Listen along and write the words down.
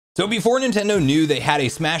So before Nintendo knew they had a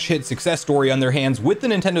smash hit success story on their hands with the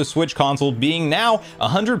Nintendo Switch console being now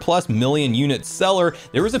 100+ million unit seller,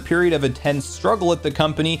 there was a period of intense struggle at the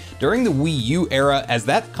company during the Wii U era, as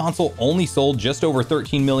that console only sold just over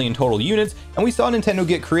 13 million total units, and we saw Nintendo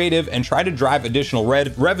get creative and try to drive additional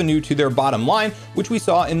revenue to their bottom line, which we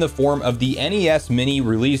saw in the form of the NES Mini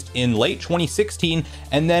released in late 2016,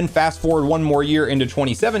 and then fast forward one more year into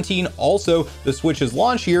 2017, also the Switch's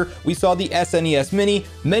launch year, we saw the SNES Mini.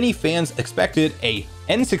 Many fans expected a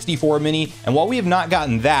N64 Mini, and while we have not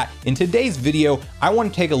gotten that, in today's video, I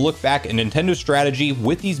want to take a look back at Nintendo's strategy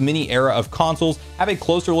with these mini era of consoles, have a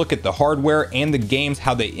closer look at the hardware and the games,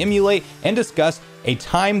 how they emulate, and discuss a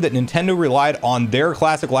time that Nintendo relied on their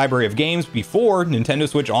classic library of games before Nintendo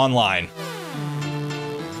Switch Online.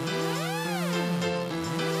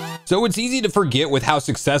 So it's easy to forget with how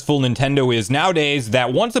successful Nintendo is nowadays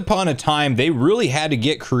that once upon a time they really had to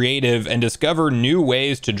get creative and discover new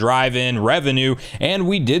ways to drive in revenue, and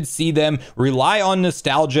we did see them rely on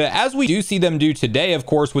nostalgia, as we do see them do today, of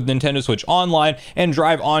course, with Nintendo Switch Online, and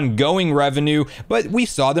drive ongoing revenue. But we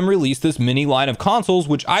saw them release this mini line of consoles,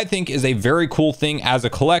 which I think is a very cool thing as a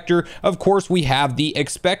collector. Of course, we have the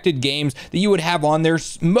expected games that you would have on there.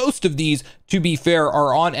 Most of these, to be fair,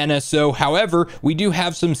 are on NSO. However, we do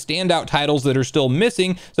have some standout titles that are still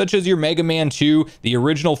missing, such as your Mega Man 2, the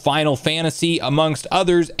original Final Fantasy, amongst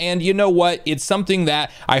others. And you know what? It's something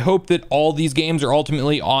that I hope that all these games are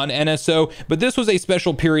ultimately on NSO, but this was a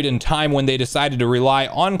special period in time when they decided to rely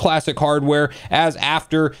on classic hardware, as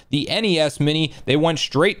after the NES Mini, they went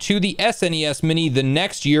straight to the SNES Mini the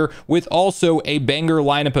next year with also a banger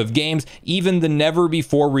lineup of games, even the never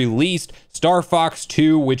before released Star Fox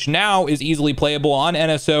 2, which now is easily playable on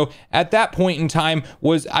NSO. At that point in time,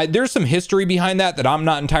 there's some history behind that I'm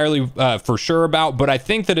not entirely for sure about, but I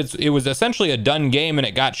think that it was essentially a done game and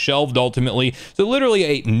it got shelved ultimately. So literally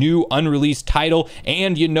a new unreleased title.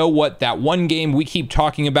 And you know what? That one game we keep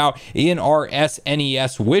talking about in our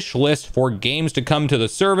SNES wish list for games to come to the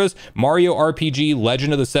service, Mario RPG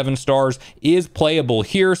Legend of the Seven Stars, is playable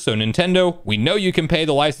here. So Nintendo, we know you can pay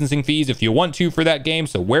the licensing fees if you want to for that game.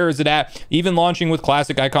 So where is it at? Even launching with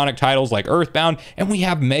classic iconic titles like Earthbound, and we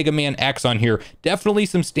have Mega Man X on here. Definitely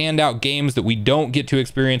some standout games that we don't get to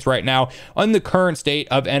experience right now on the current state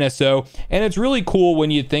of NSO. And it's really cool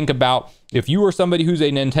when you think about, if you are somebody who's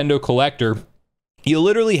a Nintendo collector, you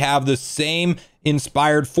literally have the same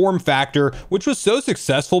inspired form factor, which was so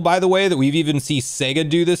successful, by the way, that we've even seen Sega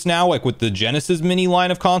do this now, like with the Genesis Mini line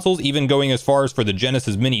of consoles, even going as far as for the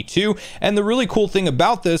Genesis Mini 2. And the really cool thing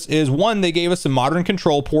about this is, one, they gave us some modern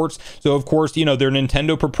control ports. So of course, you know, they're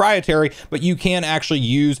Nintendo proprietary, but you can actually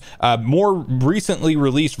use more recently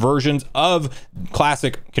released versions of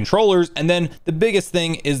classic controllers. And then the biggest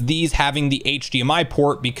thing is these having the HDMI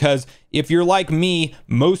port, because if you're like me,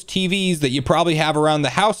 most TVs that you probably have around the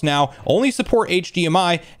house now only support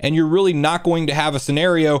HDMI, and you're really not going to have a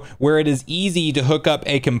scenario where it is easy to hook up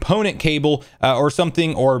a component cable or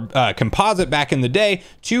something, or composite back in the day,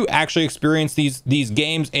 to actually experience these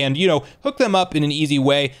games and, you know, hook them up in an easy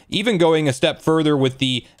way. Even going a step further with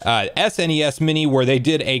the SNES Mini, where they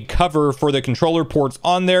did a cover for the controller ports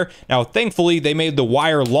on there. Now, thankfully, they made the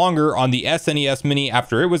wire longer on the SNES Mini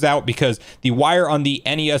after it was out, because the wire on the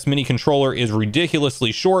NES Mini controller is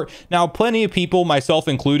ridiculously short. Now, plenty of people, myself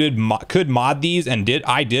included, could mod these, and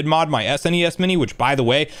I did mod my SNES Mini, which, by the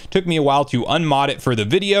way, took me a while to unmod it for the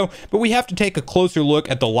video. But we have to take a closer look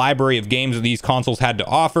at the library of games that these consoles had to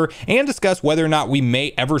offer, and discuss whether or not we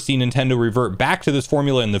may ever see Nintendo revert back to this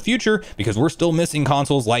formula in the future, because we're still missing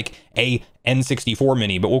consoles like a N64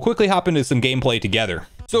 Mini. But we'll quickly hop into some gameplay together.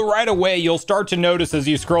 So right away, you'll start to notice as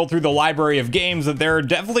you scroll through the library of games that there are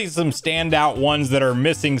definitely some standout ones that are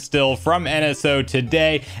missing still from NSO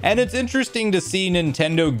today. And it's interesting to see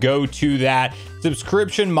Nintendo go to that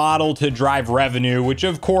subscription model to drive revenue, which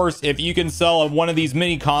of course, if you can sell one of these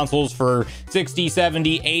mini consoles for $60,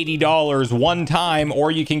 $70, $80 one time, or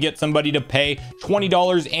you can get somebody to pay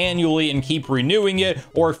 $20 annually and keep renewing it,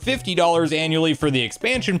 or $50 annually for the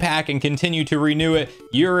expansion pack and continue to renew it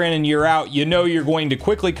year in and year out, you know you're going to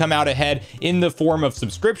quickly come out ahead in the form of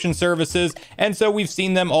subscription services. And so we've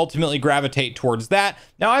seen them ultimately gravitate towards that.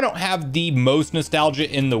 Now, I don't have the most nostalgia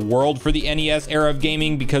in the world for the NES era of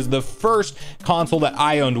gaming, because the first console that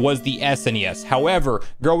I owned was the SNES. However,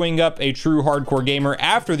 growing up a true hardcore gamer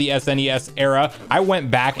after the SNES era, I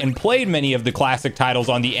went back and played many of the classic titles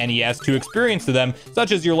on the NES to experience them,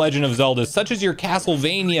 such as your Legend of Zelda, such as your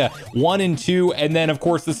Castlevania 1 and 2, and then of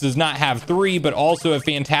course this does not have 3, but also a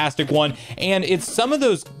fantastic one. And it's some of those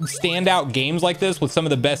those standout games like this with some of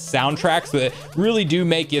the best soundtracks that really do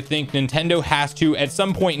make you think Nintendo has to, at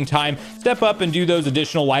some point in time, step up and do those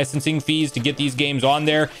additional licensing fees to get these games on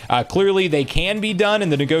there. Clearly, they can be done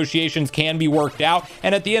and the negotiations can be worked out.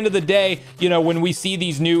 And at the end of the day, you know, when we see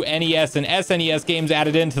these new NES and SNES games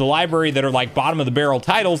added into the library that are like bottom of the barrel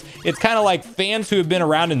titles, it's kind of like fans who have been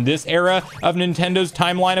around in this era of Nintendo's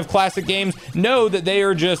timeline of classic games know that they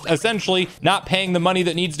are just essentially not paying the money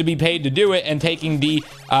that needs to be paid to do it and taking the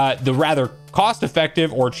rather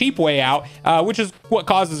cost-effective or cheap way out, which is what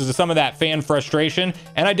causes some of that fan frustration.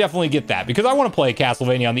 And I definitely get that because I want to play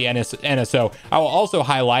Castlevania on the NSO. I will also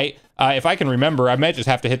highlight, if I can remember, I might just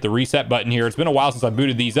have to hit the reset button here. It's been a while since I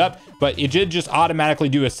booted these up, but it did just automatically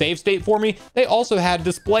do a save state for me. They also had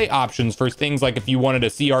display options for things like if you wanted a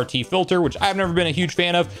CRT filter, which I've never been a huge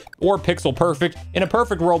fan of, or pixel perfect. In a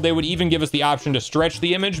perfect world, they would even give us the option to stretch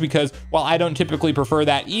the image because while I don't typically prefer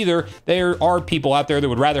that either, there are people out there that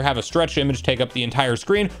would rather have a stretched image take up the entire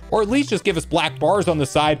screen, or at least just give us black bars on the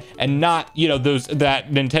side and not, you know, that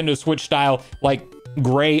Nintendo Switch style, like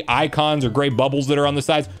gray icons or gray bubbles that are on the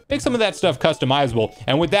sides. Make some of that stuff customizable.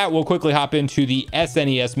 And with that, we'll quickly hop into the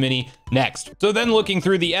SNES Mini next. So then looking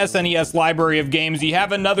through the SNES library of games, you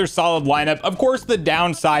have another solid lineup. Of course, the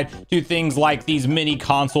downside to things like these mini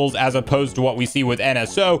consoles as opposed to what we see with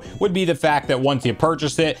NSO would be the fact that once you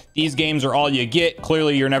purchase it, these games are all you get.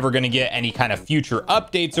 Clearly, you're never going to get any kind of future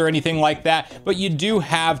updates or anything like that, but you do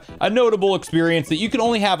have a notable experience that you can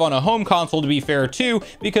only have on a home console, to be fair too,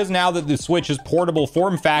 because now that the Switch's portable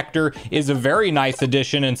form factor is a very nice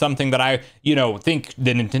addition and something that I, think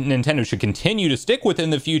that Nintendo should continue to stick with in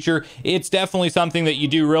the future. It's definitely something that you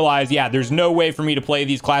do realize, yeah, there's no way for me to play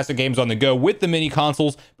these classic games on the go with the mini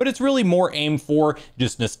consoles, but it's really more aimed for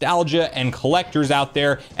just nostalgia and collectors out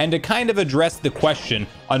there, and to kind of address the question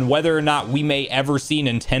on whether or not we may ever see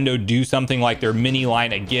Nintendo do something like their mini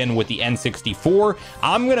line again with the N64.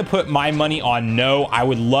 I'm gonna put my money on no. I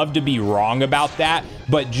would love to be wrong about that,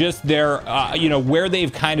 but just their, where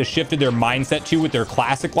they've kind of shifted their mindset to with their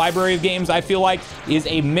classic library of games, I feel like is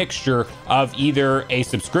a mixture of either a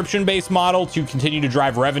subscription-based model to continue to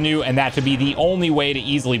drive revenue and that to be the only way to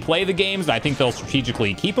easily play the games. I think they'll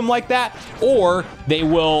strategically keep them like that, or they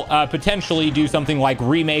will potentially do something like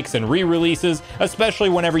remakes and re-releases, especially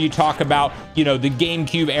whenever you talk about, the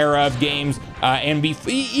GameCube era of games, and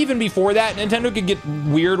even before that, Nintendo could get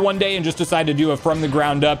weird one day and just decide to do a from the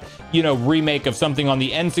ground up, remake of something on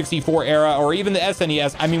the N64 era or even the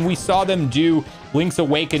SNES. I mean, we saw them do Link's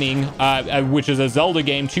Awakening, which is a Zelda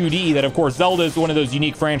game, 2D, that of course Zelda is one of those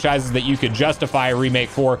unique franchises that you could justify a remake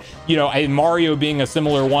for, Mario being a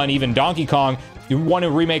similar one, even Donkey Kong. You want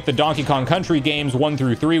to remake the Donkey Kong Country games 1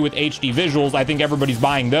 through 3 with HD visuals. I think everybody's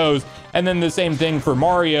buying those. And then the same thing for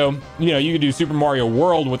Mario. You could do Super Mario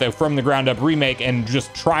World with a from the ground up remake and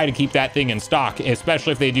just try to keep that thing in stock,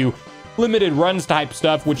 especially if they do limited runs type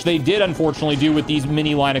stuff, which they did unfortunately do with these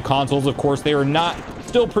mini line of consoles. Of course, they are not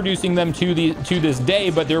still producing them to this day,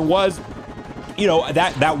 but there was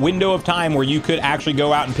that window of time where you could actually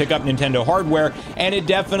go out and pick up Nintendo hardware, and it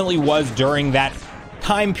definitely was during that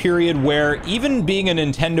time period where even being a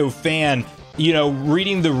Nintendo fan,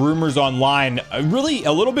 reading the rumors online, really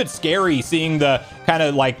a little bit scary seeing the kind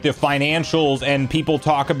of like the financials and people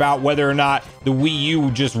talk about whether or not the Wii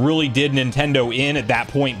U just really did Nintendo in at that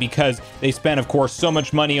point, because they spent, of course, so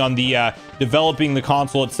much money on the developing the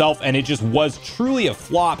console itself, and it just was truly a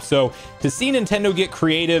flop. So to see Nintendo get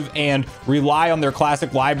creative and rely on their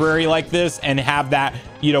classic library like this and have that,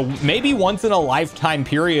 maybe once in a lifetime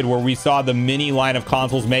period where we saw the mini line of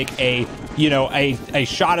consoles make a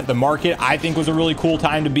shot at the market, I think was a really cool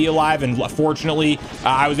time to be alive. And fortunately,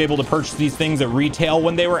 I was able to purchase these things at retail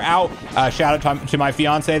when they were out. Shout out to my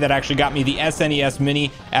fiance that actually got me the SNES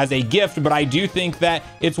Mini as a gift. But I do think that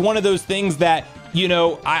it's one of those things that,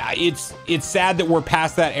 it's sad that we're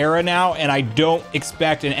past that era now, and I don't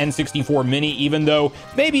expect an N64 Mini, even though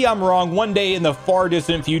maybe I'm wrong. One day in the far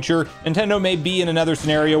distant future, Nintendo may be in another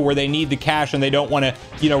scenario where they need the cash and they don't want to,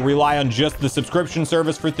 rely on just the subscription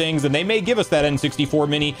service for things, and they may give us that N64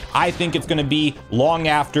 Mini. I think it's going to be long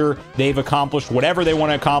after they've accomplished whatever they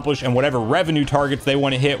want to accomplish and whatever revenue targets they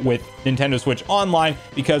want to hit with Nintendo Switch Online,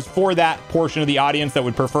 because for that portion of the audience that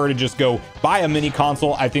would prefer to just go buy a mini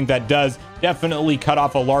console, I think that does definitely cut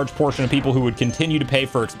off a large portion of people who would continue to pay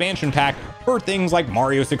for expansion pack for things like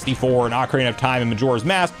Mario 64 and Ocarina of Time and Majora's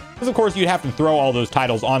Mask, because of course you'd have to throw all those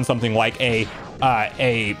titles on something like a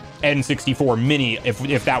N64 Mini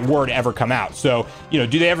if that were to ever come out. So, do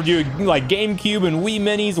they ever do like GameCube and Wii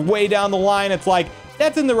Minis way down the line? It's like,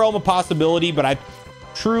 that's in the realm of possibility, but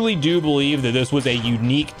truly do believe that this was a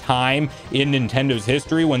unique time in Nintendo's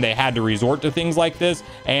history when they had to resort to things like this.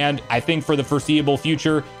 And I think for the foreseeable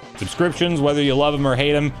future, subscriptions, whether you love them or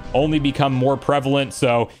hate them, only become more prevalent.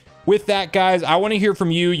 So with that, guys, I want to hear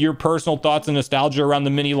from you, your personal thoughts and nostalgia around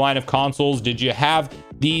the mini line of consoles. Did you have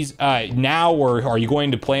these now, or are you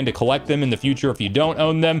going to plan to collect them in the future if you don't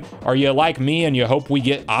own them? Are you like me and you hope we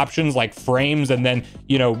get options like frames and then,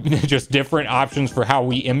 you know, just different options for how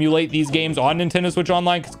we emulate these games on Nintendo Switch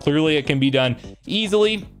Online? Because clearly it can be done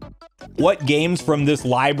easily. What games from this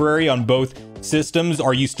library on both systems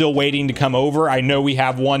are you still waiting to come over? I know we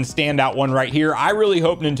have one standout one right here. I really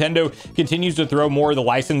hope Nintendo continues to throw more of the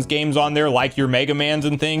licensed games on there, like your Mega Mans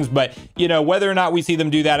and things, but you know, whether or not we see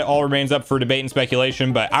them do that, it all remains up for debate and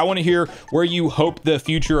speculation. But I want to hear where you hope the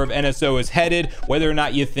future of NSO is headed, whether or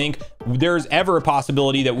not you think there's ever a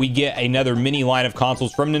possibility that we get another mini line of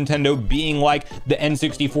consoles from Nintendo being like the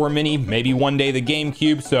N64 mini, maybe one day the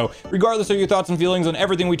GameCube. So regardless of your thoughts and feelings on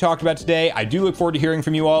everything we talked about today, I do look forward to hearing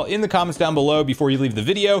from you all in the comments down below before you leave the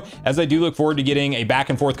video, as I do look forward to getting a back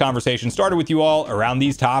and forth conversation started with you all around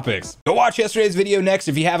these topics. Go watch yesterday's video next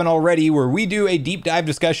if you haven't already, where we do a deep dive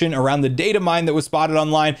discussion around the data mine that was spotted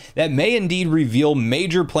online that may indeed reveal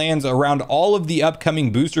major plans around all of the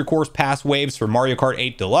upcoming booster course pass waves for Mario Kart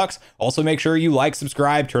 8 Deluxe. Also make sure you like,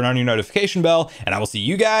 subscribe, turn on your notification bell, and I will see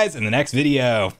you guys in the next video.